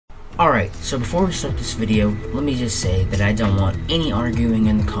Alright, so before we start this video, let me just say that I don't want any arguing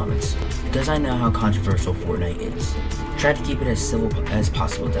in the comments, because I know how controversial Fortnite is. Try to keep it as civil as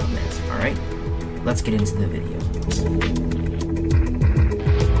possible down there, alright? Let's get into the video.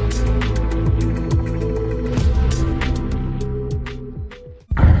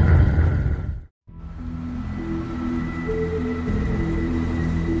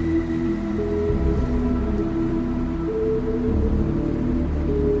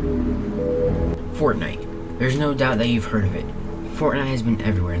 Fortnite. There's no doubt that you've heard of it. Fortnite has been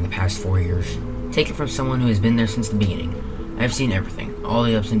everywhere in the past 4 years. Take it from someone who has been there since the beginning. I've seen everything, all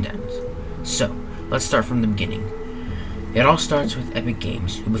the ups and downs. So, let's start from the beginning. It all starts with Epic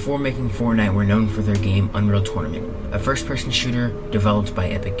Games, who before making Fortnite were known for their game Unreal Tournament, a first-person shooter developed by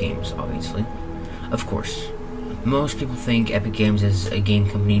Epic Games, obviously. Of course, most people think Epic Games is a game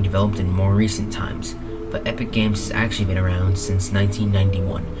company developed in more recent times, but Epic Games has actually been around since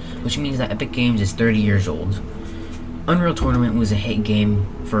 1991, which means that Epic Games is 30 years old. Unreal Tournament was a hit game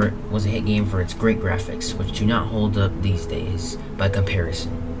for its great graphics, which do not hold up these days by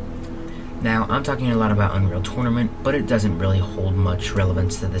comparison. Now, I'm talking a lot about Unreal Tournament, but it doesn't really hold much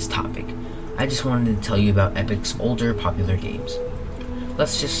relevance to this topic. I just wanted to tell you about Epic's older popular games.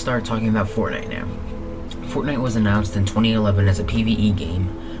 Let's just start talking about Fortnite now. Fortnite was announced in 2011 as a PvE game,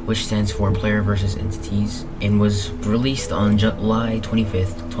 which stands for Player vs. Entities, and was released on July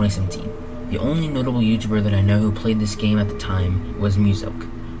 25th, 2017. The only notable YouTuber that I know who played this game at the time was Muselk,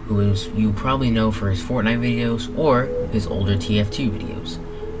 who you probably know for his Fortnite videos or his older TF2 videos.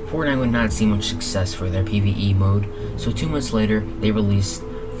 Fortnite would not see much success for their PvE mode, so 2 months later they released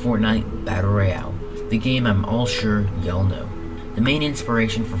Fortnite Battle Royale, the game I'm all sure y'all know. The main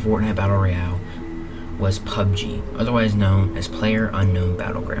inspiration for Fortnite Battle Royale was PUBG, otherwise known as PlayerUnknown's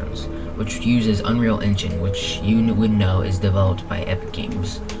Battlegrounds, which uses Unreal Engine, which you would know is developed by Epic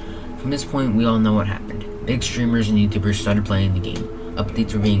Games. From this point, we all know what happened. Big streamers and YouTubers started playing the game.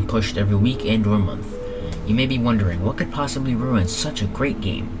 Updates were being pushed every week and or month. You may be wondering, what could possibly ruin such a great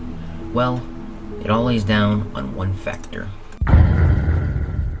game? Well, it all lays down on one factor.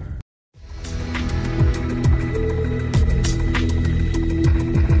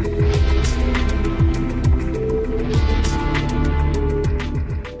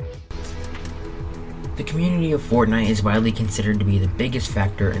 The community of Fortnite is widely considered to be the biggest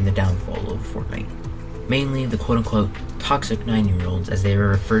factor in the downfall of Fortnite. Mainly the quote-unquote toxic 9-year-olds, as they are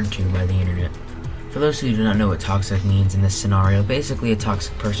referred to by the internet. For those who do not know what toxic means in this scenario, basically a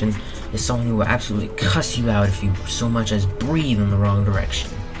toxic person is someone who will absolutely cuss you out if you so much as breathe in the wrong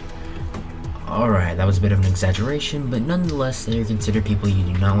direction. Alright, that was a bit of an exaggeration, but nonetheless they are considered people you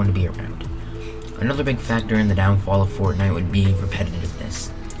do not want to be around. Another big factor in the downfall of Fortnite would be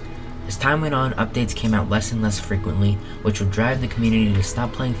repetitiveness. As time went on, updates came out less and less frequently, which would drive the community to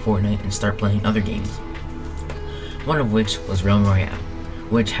stop playing Fortnite and start playing other games. One of which was Realm Royale,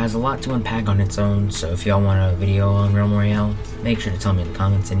 which has a lot to unpack on its own, so if y'all want a video on Realm Royale, make sure to tell me in the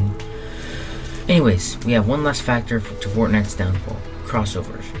comments. And anyways, we have one last factor to Fortnite's downfall: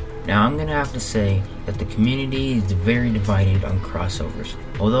 crossovers. Now I'm gonna have to say that the community is very divided on crossovers,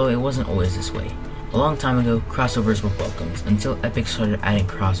 although it wasn't always this way. A long time ago, crossovers were welcomed, until Epic started adding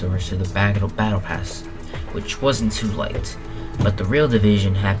crossovers to the Battle Pass, which wasn't too liked. But the real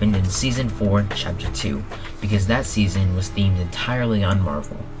division happened in Season 4, Chapter 2, because that season was themed entirely on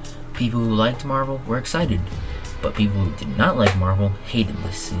Marvel. People who liked Marvel were excited, but people who did not like Marvel hated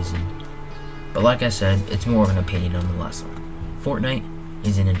this season. But like I said, it's more of an opinion on the last one. Fortnite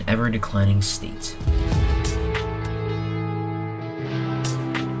is in an ever-declining state.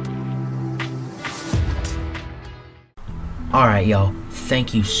 Alright y'all,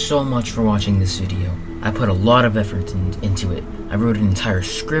 thank you so much for watching this video. I put a lot of effort into it. I wrote an entire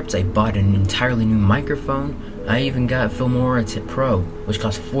script, I bought an entirely new microphone, I even got Filmora Tip Pro, which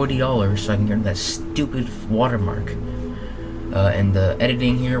cost $40 so I can get rid of that stupid watermark. And the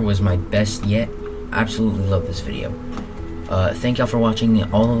editing here was my best yet. Absolutely love this video. Thank y'all for watching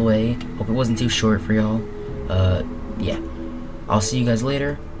it all the way. Hope it wasn't too short for y'all. Yeah. I'll see you guys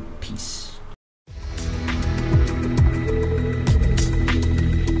later. Peace.